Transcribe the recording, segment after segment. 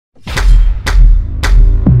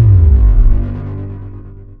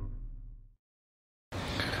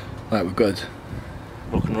Right, we're good.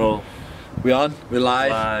 Rock and roll. We on? We're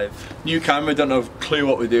live. Live. New camera, don't have a clue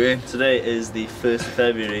what we're doing. Today is the 1st of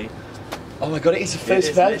February. Oh my god, it is the 1st of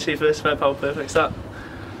It's Feb? literally 1st of Feb, how perfect's that?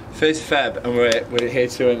 1st of Feb, and we're here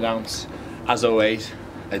to announce, as always,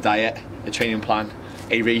 a diet, a training plan,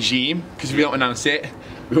 a regime, because if we don't announce it,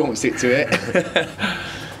 we won't stick to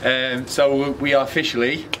it. So we are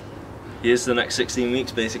officially... Here's the next 16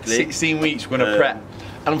 weeks basically. 16 weeks, we're going to prep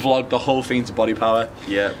and vlog the whole thing to Body Power.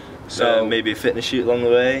 Yeah. So maybe a fitness shoot along the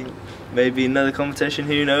way, maybe another competition,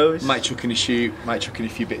 who knows? Might chuck in a shoot, might chuck in a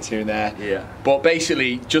few bits here and there. Yeah. But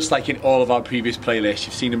basically, just like in all of our previous playlists,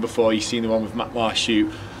 you've seen them before, you've seen the one with Matt Marsh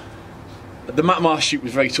shoot. The Matt Marsh shoot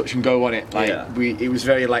was very touch and go, wasn't it? Like, yeah. It was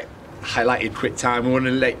very like highlighted quick time. We want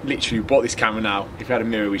to literally, we bought this camera now. If we had a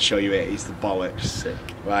mirror, we'd show you it. It's the bollocks. Sick.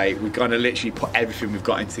 Right, we're gonna literally put everything we've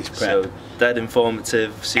got into this prep. So dead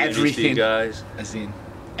informative series for you guys. As in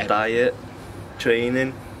diet,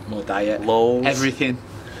 training, more diet, lols, everything.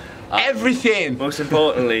 Everything. Most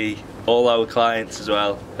importantly, all our clients as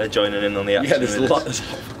well are joining in on the action. Yeah, there's a lot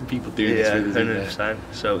of people doing this with us. 100%.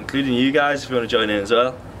 So including you guys if you want to join in as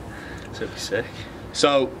well. So it'd be sick.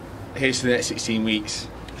 So here's the next 16 weeks.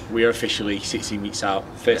 We are officially 16 weeks out.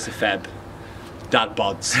 1st of Feb. Dad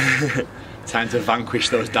bods. Time to vanquish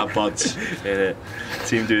those dad bods. Yeah.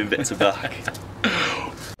 Team doing bits of back.